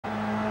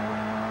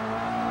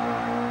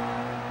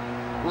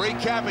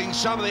Recapping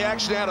some of the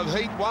action out of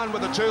Heat 1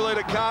 with the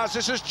 2-litre cars.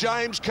 This is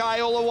James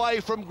Kay all the way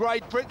from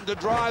Great Britain to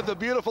drive the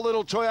beautiful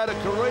little Toyota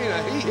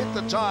Carina. He hit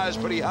the tyres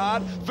pretty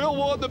hard. Phil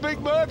Ward, the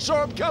big Merc,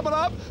 saw him coming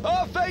up.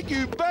 Oh, thank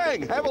you,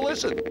 bang. Have a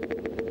listen.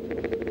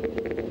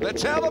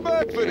 That's how the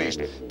Merc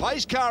finished.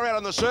 Pace car out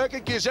on the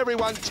circuit gives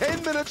everyone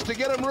 10 minutes to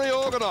get them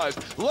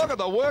reorganised. Look at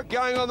the work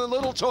going on in the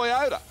little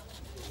Toyota.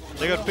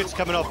 They got bits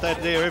coming off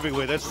that there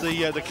everywhere. That's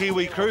the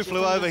Kiwi crew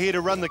flew over here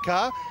to run the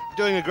car,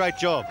 doing a great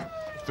job.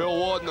 Phil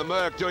Ward and the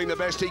Merc doing the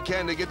best he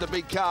can to get the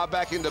big car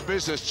back into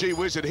business. Gee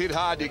whiz, it hit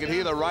hard. You can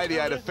hear the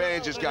radiator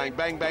fans just going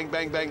bang, bang,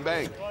 bang, bang,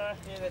 bang.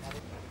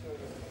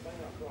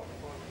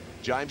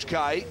 James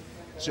Kay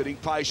sitting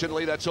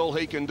patiently, that's all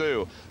he can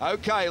do.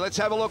 Okay, let's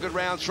have a look at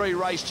round 3,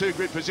 race 2,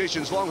 grid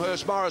positions.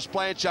 Longhurst, Morris,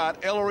 Blanchard,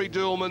 Ellery,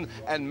 Dillman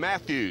and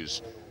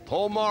Matthews.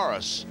 Paul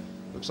Morris,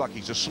 looks like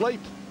he's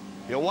asleep.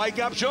 He'll wake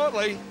up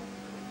shortly.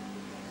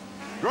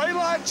 Green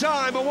light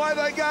time, away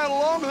they go.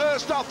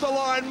 Longhurst off the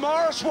line.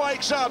 Morris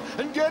wakes up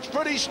and gets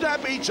pretty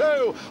snappy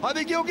too. I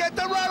think he'll get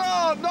the run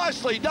on.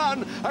 Nicely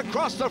done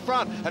across the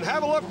front. And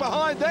have a look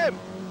behind them.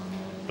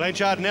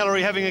 Blanchard and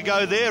Ellery having a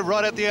go there,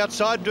 right at the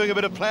outside, doing a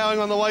bit of ploughing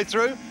on the way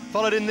through.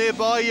 Followed in there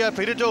by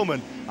Peter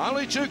Dillman.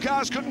 Only 2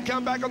 cars couldn't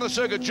come back on the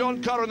circuit.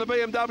 John Cotter and the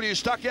BMW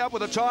stuck out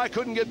with a tyre,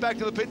 couldn't get back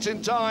to the pits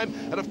in time.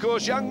 And of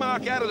course, young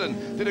Mark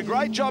Adderton did a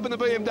great job in the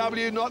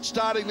BMW, not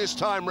starting this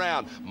time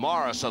round.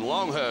 Morris and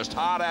Longhurst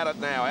hard at it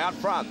now, out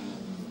front.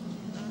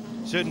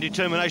 Certain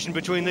determination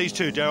between these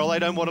two, Darryl. They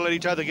don't want to let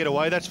each other get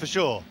away, that's for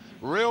sure.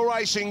 Real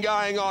racing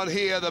going on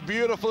here. The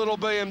beautiful little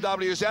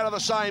BMWs out of the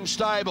same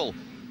stable.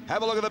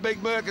 Have a look at the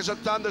big Merc as it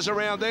thunders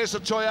around. There's the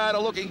Toyota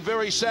looking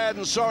very sad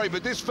and sorry,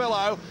 but this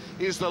fellow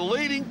is the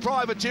leading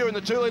privateer in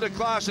the 2-litre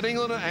class in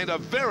England and a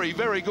very,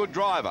 very good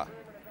driver.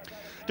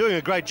 Doing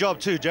a great job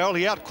too, Darryl.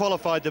 He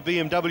out-qualified the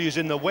BMWs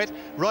in the wet,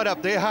 right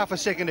up there, half a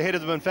second ahead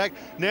of them in fact.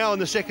 Now in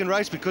the second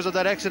race, because of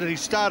that accident, he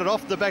started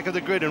off the back of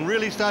the grid and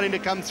really starting to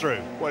come through.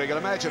 Well, you can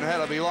imagine how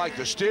it'd be like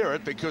to steer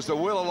it, because the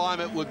wheel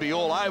alignment would be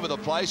all over the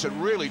place. It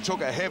really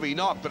took a heavy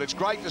knock, but it's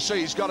great to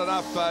see he's got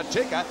enough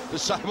ticker to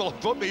say, well,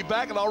 put me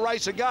back and I'll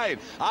race again.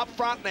 Up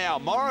front now,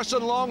 Morris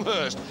and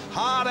Longhurst,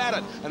 hard at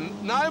it,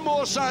 and no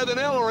more so than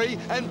Ellery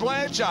and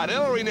Blanchard.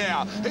 Ellery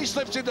now, he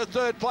slips into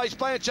 3rd place,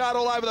 Blanchard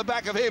all over the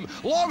back of him.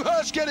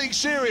 Longhurst getting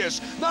serious,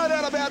 no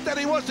doubt about that.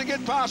 He wants to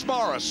get past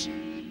Morris.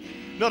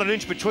 Not an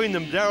inch between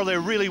them, Darryl. They're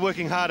really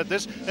working hard at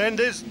this. And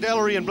there's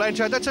Ellery and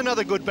Blanchard. That's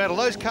another good battle.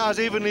 Those cars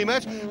evenly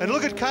matched. And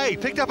look at Kay,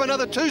 picked up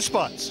another 2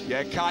 spots.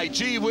 Yeah, Kay,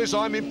 gee whiz,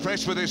 I'm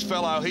impressed with this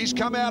fellow. He's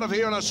come out of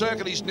here on a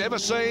circuit he's never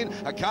seen,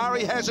 a car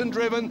he hasn't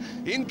driven,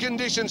 in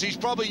conditions he's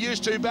probably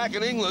used to back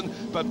in England,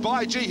 but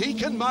by gee, he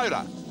can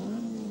motor.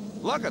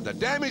 Look at the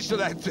damage to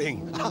that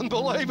thing.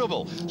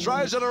 Unbelievable.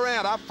 Throws it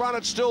around. Up front,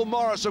 it's still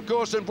Morris, of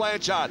course, and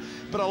Blanchard.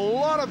 But a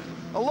lot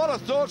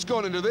of thought's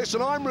gone into this,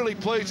 and I'm really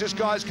pleased this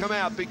guy's come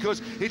out,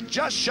 because it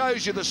just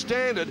shows you the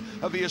standard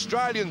of the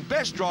Australian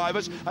best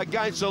drivers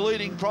against the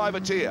leading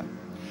privateer.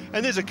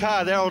 And there's a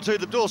car, Darryl, too,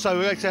 that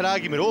also makes that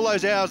argument. All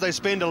those hours they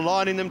spend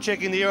aligning them,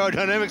 checking the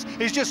aerodynamics,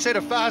 he's just set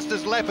a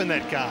fastest lap in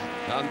that car.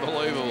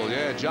 Unbelievable,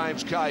 yeah.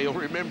 James Kay, you'll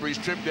remember his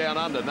trip down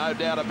under, no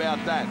doubt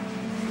about that.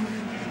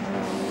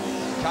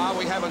 Car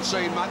we haven't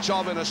seen much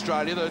of in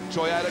Australia, the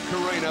Toyota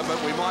Carina,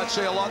 but we might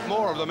see a lot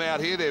more of them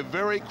out here. They're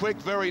very quick,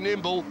 very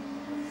nimble,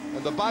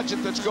 and the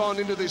budget that's gone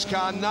into this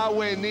car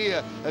nowhere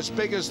near as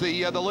big as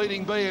the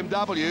leading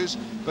BMWs,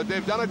 but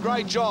they've done a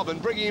great job, and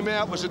bringing him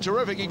out was a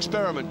terrific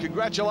experiment.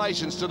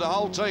 Congratulations to the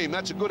whole team.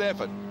 That's a good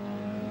effort.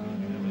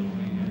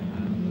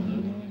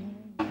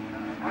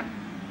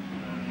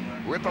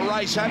 Ripper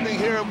race happening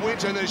here at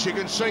Winton. As you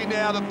can see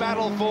now, the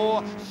battle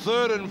for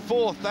 3rd and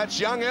 4th. That's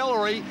young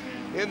Ellery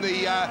in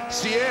the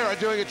Sierra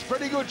doing a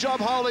pretty good job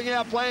holding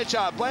out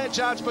Blanchard.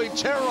 Blanchard's been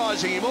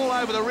terrorising him all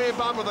over the rear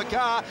bumper of the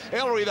car.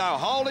 Ellery, though,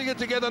 holding it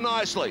together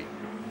nicely.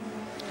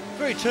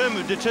 Very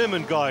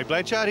determined guy,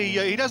 Blanchard.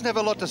 He doesn't have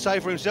a lot to say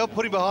for himself.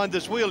 Put him behind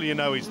this wheel, you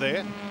know he's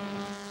there.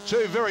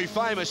 2 very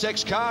famous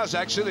ex-cars,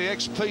 actually. The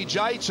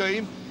ex-PJ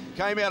team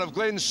came out of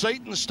Glenn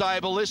Seaton's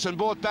stable, this, and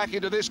brought back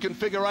into this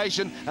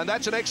configuration, and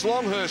that's an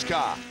ex-Longhurst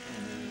car.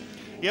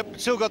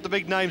 Yep, still got the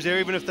big names there,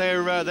 even if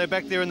they're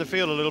back there in the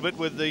field a little bit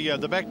with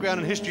the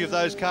background and history of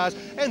those cars,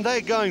 and they're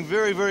going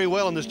very, very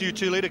well in this new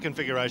 2-litre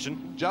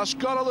configuration. Just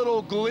got a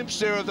little glimpse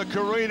there of the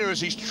Carina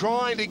as he's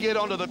trying to get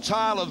onto the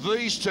tail of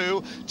these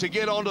two to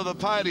get onto the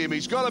podium.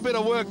 He's got a bit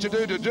of work to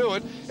do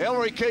it.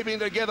 Ellery keeping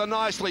together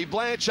nicely.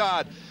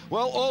 Blanchard,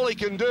 well, all he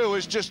can do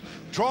is just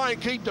try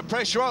and keep the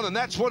pressure on, and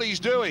that's what he's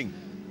doing,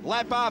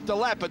 lap after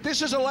lap. But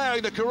this is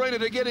allowing the Carina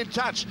to get in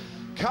touch.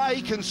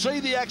 Kay can see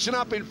the action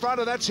up in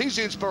front, and that's his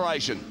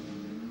inspiration.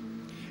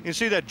 You can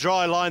see that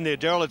dry line there,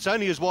 Darryl. It's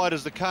only as wide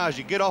as the cars.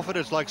 You get off it,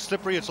 it's like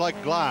slippery, it's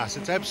like glass.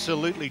 It's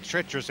absolutely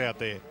treacherous out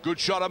there. Good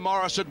shot of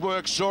Morris at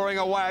work, soaring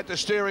away at the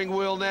steering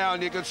wheel now,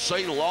 and you can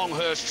see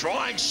Longhurst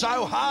trying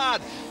so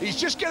hard. He's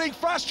just getting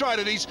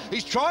frustrated.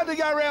 He's trying to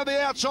go around the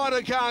outside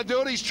and can't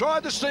do it. He's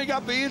tried to sneak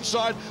up the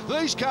inside.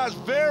 These cars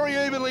very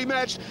evenly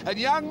matched, and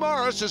young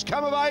Morris has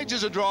come of age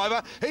as a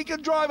driver. He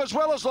can drive as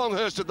well as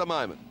Longhurst at the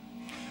moment.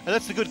 And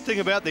that's the good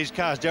thing about these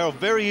cars, Darryl.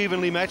 Very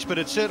evenly matched, but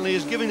it certainly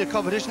is giving the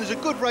competition. There's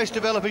a good race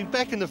developing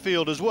back in the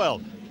field as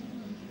well.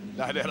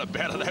 No doubt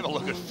about it. Have a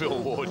look at Phil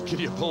Ward. Can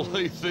you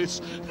believe this?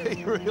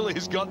 He really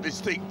has got this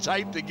thing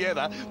taped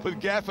together with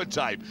gaffer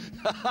tape.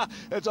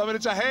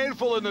 It's a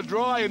handful in the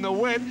dry, in the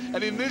wet,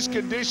 and in this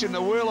condition,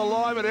 the wheel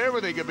alignment,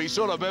 everything can be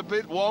sort of a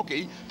bit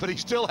wonky, but he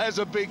still has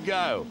a big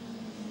go.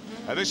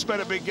 And this has been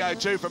a big go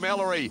too from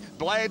Ellery.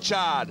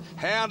 Blanchard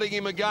hounding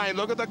him again.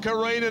 Look at the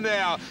Carina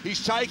now.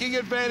 He's taking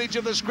advantage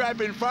of the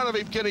scrap in front of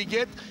him. Can he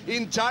get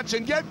in touch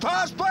and get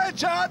past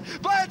Blanchard?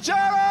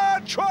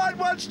 Blanchard tried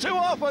once too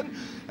often.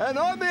 And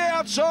on the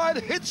outside,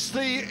 hits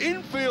the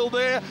infield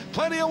there.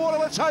 Plenty of water.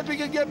 Let's hope he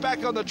can get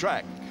back on the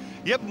track.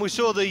 Yep, we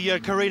saw the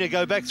Carina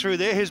go back through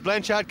there. Here's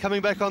Blanchard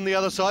coming back on the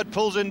other side,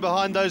 pulls in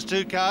behind those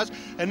two cars.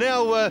 And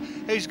now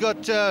he's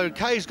got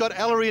Kay's got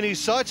Ellery in his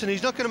sights, and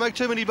he's not going to make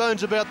too many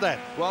bones about that.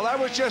 Well, that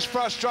was just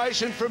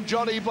frustration from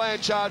Johnny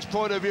Blanchard's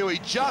point of view. He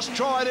just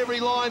tried every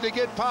line to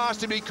get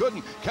past him. He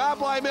couldn't. Can't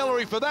blame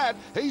Ellery for that.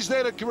 He's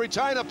there to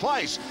retain a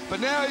place. But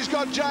now he's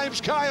got James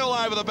Kay all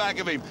over the back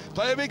of him.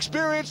 They've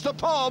experienced the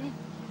POM.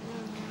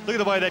 Look at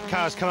the way that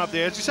car's come up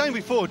there. As you're saying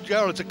before,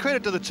 Gerald, it's a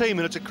credit to the team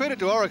and it's a credit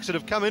to Oryx that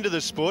have come into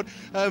this sport.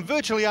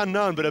 Virtually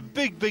unknown, but a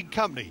big, big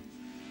company.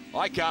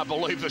 I can't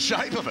believe the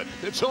shape of it.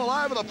 It's all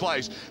over the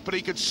place. But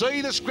he could see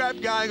the scrap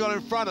going on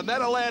in front, and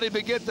that allowed him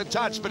to get the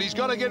touch. But he's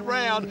got to get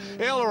round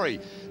Ellery,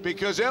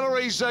 because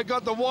Ellery's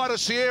got the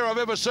widest Sierra I've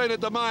ever seen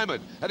at the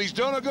moment. And he's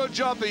doing a good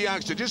job, the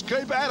youngster. Just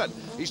keep at it.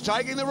 He's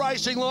taking the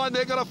racing line.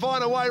 They're going to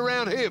find a way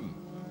around him.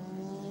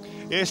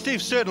 Yeah,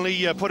 Steve's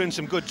certainly put in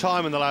some good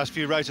time in the last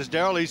few races,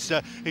 Darryl.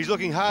 He's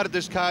looking hard at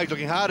this car, he's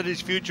looking hard at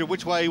his future,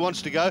 which way he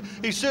wants to go.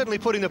 He's certainly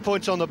putting the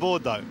points on the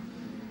board, though.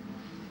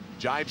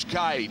 James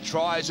Kay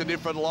tries a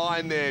different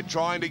line there,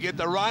 trying to get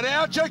the run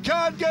out. You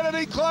can't get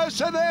any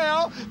closer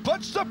now.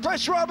 Puts the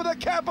pressure over the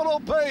capital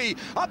P.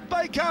 Up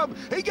they come.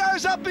 He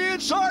goes up the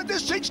inside.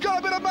 This thing's got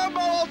a bit of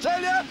mumbo, I'll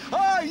tell you.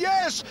 Oh,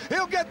 yes.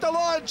 He'll get the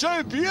line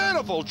too.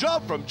 Beautiful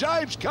job from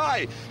James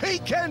Kay. He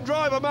can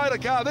drive a motor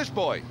car, this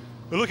boy.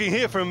 We're looking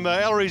here from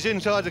Ellery's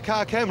inside the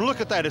car cam.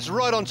 Look at that, it's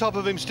right on top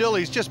of him still.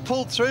 He's just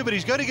pulled through, but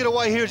he's going to get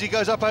away here as he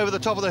goes up over the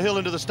top of the hill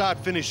into the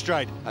start-finish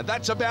straight. And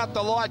that's about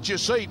the light you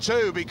see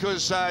too,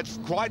 because it's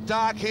quite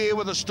dark here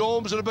with the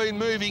storms that have been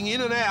moving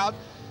in and out.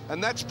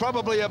 And that's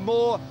probably a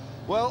more,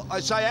 well, I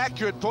say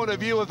accurate point of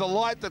view of the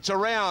light that's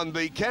around.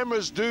 The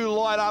cameras do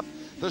light up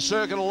the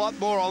circuit a lot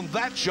more on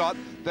that shot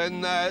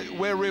than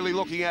we're really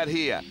looking at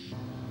here.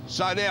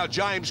 So now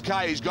James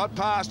Kay's got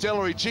past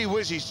Ellery. Gee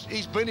whiz,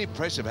 he's been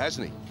impressive,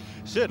 hasn't he?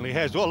 Certainly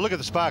has. Well, look at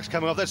the sparks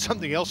coming off. That's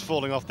something else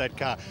falling off that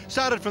car.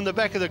 Started from the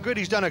back of the grid.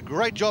 He's done a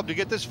great job to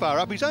get this far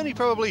up. He's only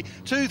probably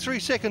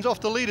 2-3 seconds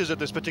off the leaders at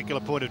this particular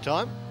point of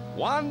time.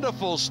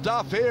 Wonderful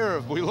stuff here.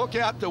 If we look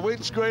out the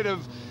windscreen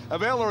of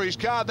Ellery's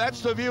car, that's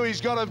the view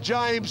he's got of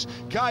James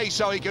Kay,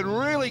 so he can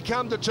really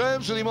come to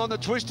terms with him on the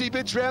twisty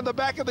bits round the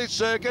back of this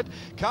circuit.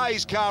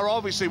 Kay's car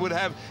obviously would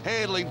have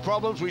handling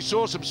problems. We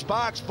saw some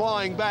sparks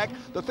flying back.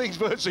 The thing's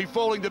virtually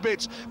falling to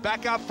bits.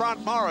 Back up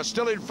front, Morris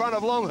still in front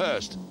of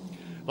Longhurst.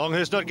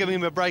 Longhurst not giving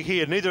him a break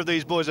here. Neither of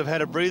these boys have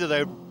had a breather.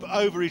 They're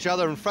over each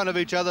other, in front of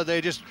each other.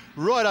 They're just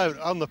right out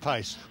on the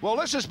pace. Well,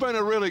 this has been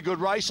a really good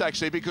race,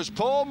 actually, because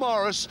Paul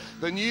Morris,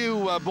 the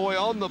new boy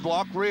on the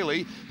block,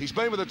 really, he's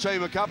been with the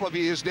team a couple of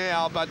years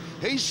now, but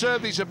he's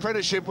served his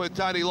apprenticeship with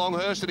Tony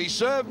Longhurst, and he's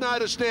served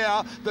notice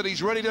now that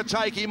he's ready to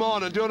take him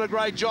on and doing a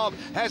great job.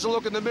 Has a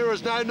look in the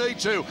mirrors, no need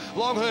to.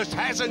 Longhurst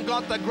hasn't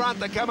got the grunt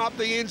to come up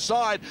the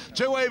inside.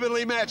 Too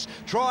evenly matched.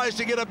 Tries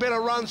to get a better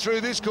run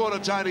through this corner,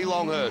 Tony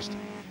Longhurst.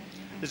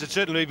 This would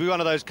certainly be one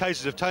of those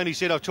cases. If Tony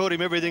said, I've taught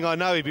him everything I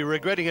know, he'd be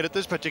regretting it at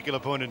this particular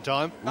point in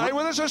time. Hey,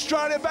 with us,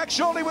 Australia, back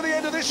shortly with the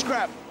end of this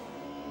scrap.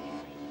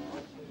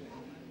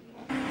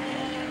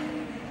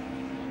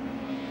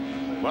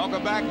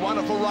 Welcome back.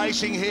 Wonderful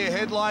racing here.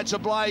 Headlights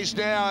ablaze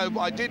now.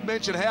 I did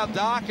mention how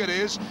dark it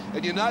is,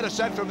 and you notice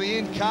that from the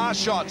in-car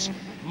shots.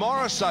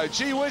 Morris, though,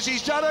 gee whiz,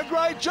 he's done a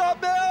great job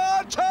now.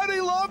 Oh, Tony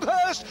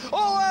Longhurst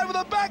all over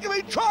the back of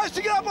him, tries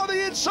to get up on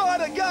the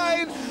inside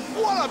again.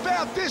 What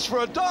about this for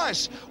a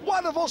dice?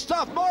 Wonderful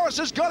stuff. Morris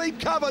has got him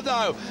covered,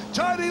 though.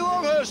 Tony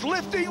Longhurst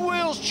lifting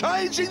wheels,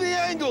 changing the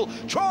angle,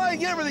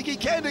 trying everything he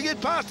can to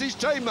get past his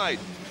teammate.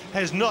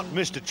 Has not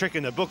missed a trick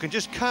in the book and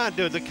just can't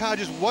do it. The car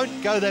just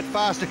won't go that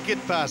fast to get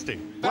past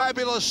him.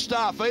 Fabulous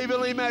stuff.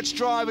 Evenly matched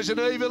drivers and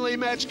evenly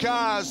matched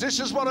cars. This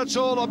is what it's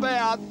all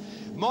about.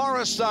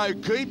 Morris, though,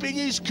 keeping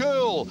his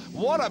cool.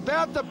 What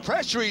about the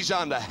pressure he's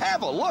under?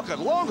 Have a look at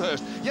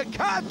Longhurst. You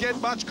can't get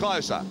much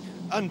closer.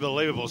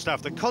 Unbelievable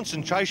stuff. The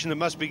concentration that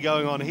must be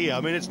going on here.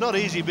 I mean, it's not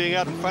easy being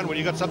out in front when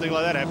you've got something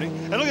like that happening.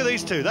 And look at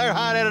these two. They're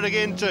hard at it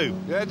again, too.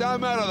 Yeah, don't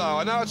matter, though.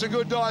 I know it's a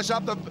good dice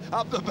up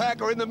the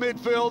back or in the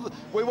midfield.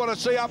 We want to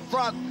see up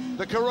front.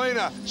 The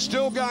Carina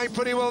still going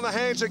pretty well in the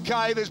hands of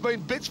Kay. There's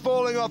been bits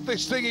falling off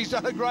this thing. He's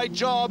done a great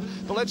job.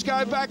 But let's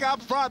go back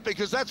up front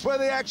because that's where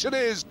the action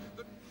is.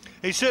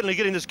 He's certainly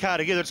getting this car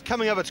together. It's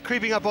coming up, it's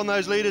creeping up on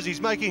those leaders. He's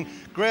making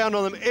ground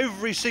on them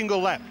every single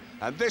lap.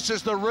 And this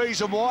is the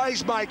reason why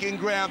he's making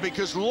ground,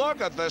 because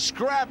look at the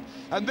scrap.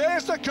 And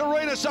there's the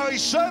Carina, so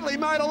he's certainly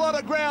made a lot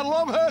of ground.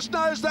 Longhurst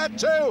knows that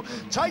too.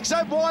 Takes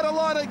that wider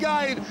line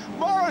again.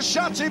 Morris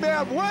shuts him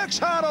out, works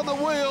hard on the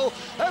wheel.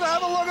 And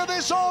have a look at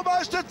this,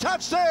 almost a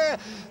touch there.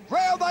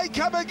 Round they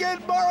come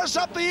again. Morris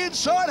up the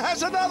inside,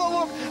 has another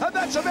look, and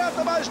that's about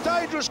the most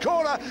dangerous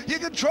corner you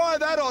can try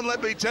that on,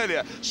 let me tell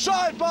you.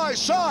 Side by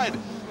side,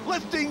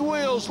 lifting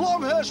wheels.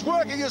 Longhurst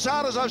working as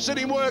hard as I've seen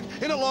him work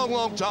in a long,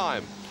 long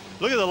time.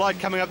 Look at the light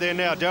coming up there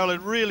now, Darryl.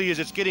 It really is.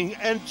 It's getting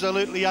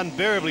absolutely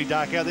unbearably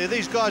dark out there.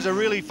 These guys are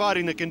really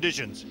fighting the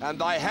conditions. And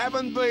they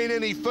haven't been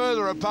any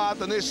further apart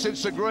than this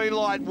since the green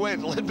light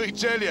went, let me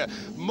tell you.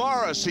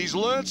 Morris, he's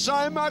learnt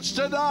so much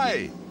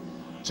today.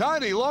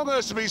 Tony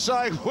Longhurst to be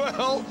saying,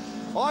 well,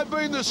 I've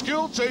been the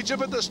school teacher,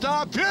 but the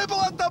star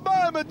pupil at the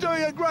moment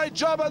doing a great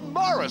job. And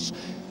Morris,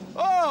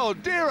 oh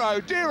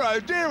dear,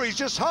 he's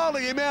just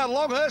holding him out.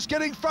 Longhurst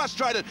getting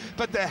frustrated,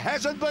 but there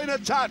hasn't been a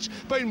touch.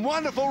 Been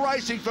wonderful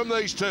racing from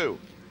these two.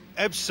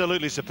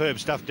 Absolutely superb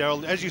stuff,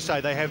 Darryl. As you say,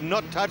 they have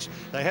not touched,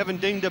 they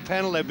haven't dinged a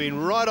panel, they've been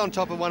right on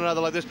top of one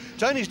another like this.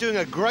 Tony's doing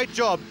a great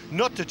job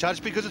not to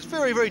touch, because it's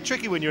very, very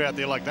tricky when you're out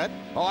there like that.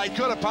 Oh, he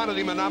could have punted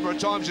him a number of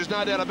times, there's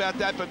no doubt about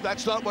that, but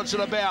that's not what's it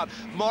about.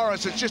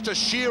 Morris, it's just a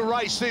sheer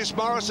race this.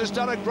 Morris has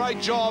done a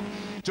great job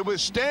to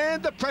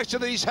withstand the pressure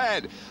that he's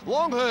had.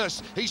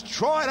 Longhurst, he's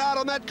tried hard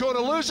on that corner,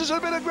 loses a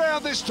bit of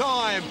ground this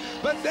time,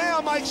 but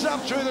now makes it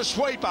up through the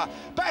sweeper.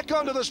 Back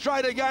onto the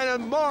straight again,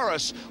 and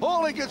Morris,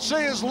 all he can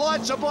see is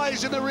lights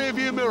ablaze in the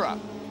rearview mirror.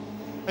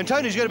 And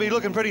Tony's going to be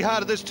looking pretty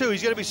hard at this too.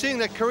 He's going to be seeing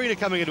that Carina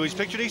coming into his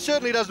picture, and he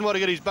certainly doesn't want to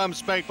get his bum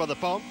spanked by the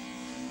pom.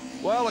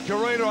 Well, the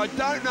Carina, I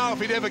don't know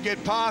if he'd ever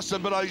get past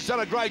him, but he's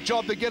done a great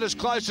job to get as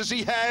close as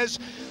he has.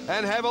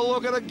 And have a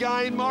look at it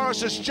again.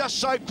 Morris is just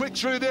so quick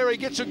through there. He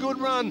gets a good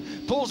run,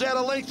 pulls out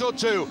a length or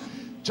two.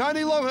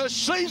 Tony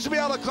Longhurst seems to be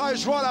able to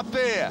close right up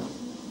there.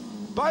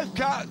 Both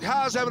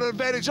cars have an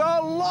advantage. Oh,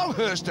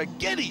 Longhurst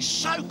again, he's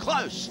so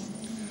close.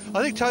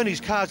 I think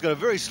Tony's car's got a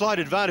very slight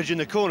advantage in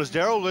the corners,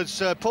 Darryl.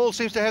 It's Paul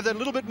seems to have that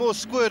little bit more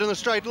squirt in the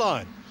straight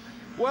line.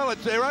 Well,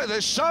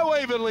 they're so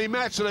evenly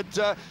matched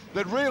that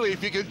really,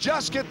 if you can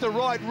just get the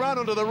right run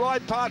onto the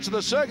right parts of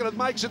the circuit, it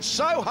makes it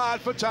so hard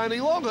for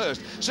Tony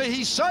Longhurst. See,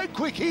 he's so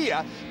quick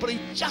here, but he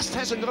just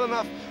hasn't got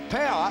enough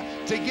power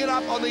to get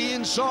up on the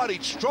inside.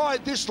 He's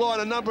tried this line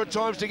a number of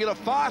times to get a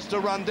faster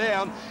run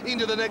down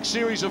into the next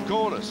series of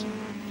corners.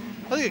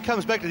 I think it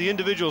comes back to the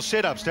individual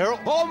setups,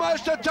 Darryl.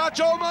 Almost a touch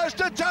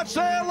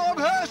there.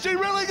 Longhurst, he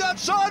really got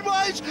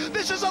sideways.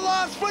 This is the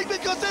last flick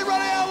because they're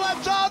running out of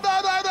laps. Oh,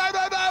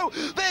 no.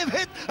 They've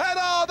hit, and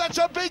oh, that's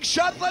a big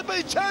shot, let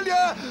me tell you.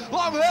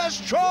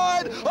 Longhurst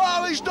tried.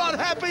 Oh, he's not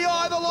happy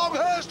either,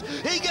 Longhurst.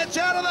 He gets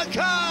out of the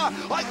car.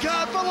 I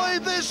can't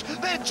believe this.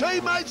 They're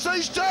teammates,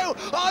 these two.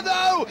 Oh,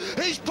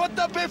 no. He's put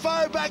the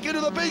biffo back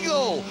into the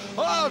bingle.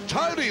 Oh,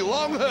 Tony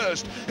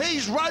Longhurst.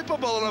 He's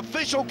ropeable. An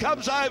official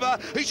comes over.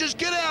 He says,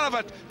 get out of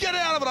it. Get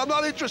out of it, I'm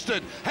not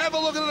interested. Have a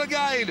look at it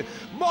again.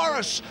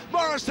 Morris,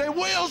 their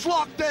wheels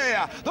locked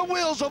there. The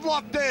wheels have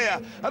locked there.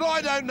 And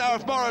I don't know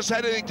if Morris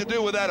had anything to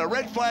do with that. A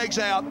red flag's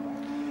out.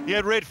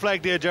 Yeah, red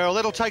flag there, Darryl.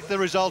 That'll take the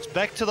results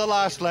back to the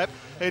last lap.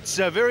 It's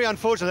very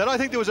unfortunate. I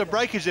think there was a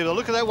breakage there.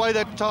 Look at that way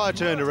that tyre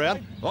turned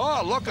around.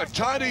 Oh, look at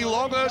Tony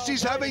Longhurst.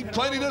 He's having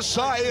plenty to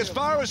say. As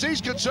far as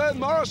he's concerned,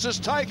 Morris has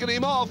taken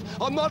him off.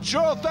 I'm not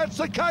sure if that's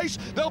the case.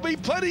 There'll be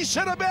plenty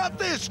said about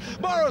this.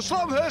 Morris,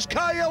 Longhurst,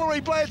 Car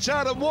Ellery,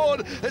 Blanchard and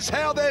Ward. That's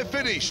how they're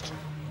finished.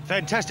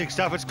 Fantastic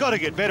stuff. It's got to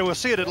get better. We'll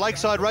see it at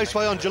Lakeside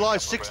Raceway on July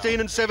 16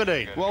 and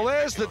 17. Well,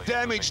 there's the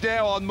damage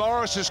now on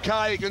Morris's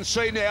car. You can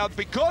see now,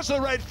 because the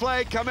red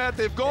flag come out,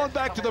 they've gone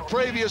back to the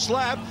previous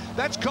lap.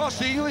 That's cost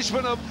the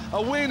Englishman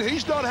a win.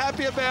 He's not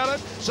happy about it,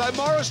 so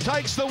Morris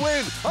takes the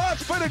win. Oh,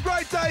 it's been a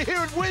great day here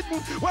at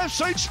Winton. We've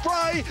seen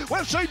spray,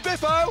 we've seen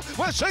biffo,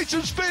 we've seen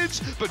some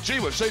spins, but gee,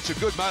 we've seen some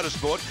good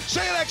motorsport.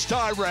 See you next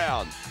time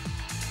round.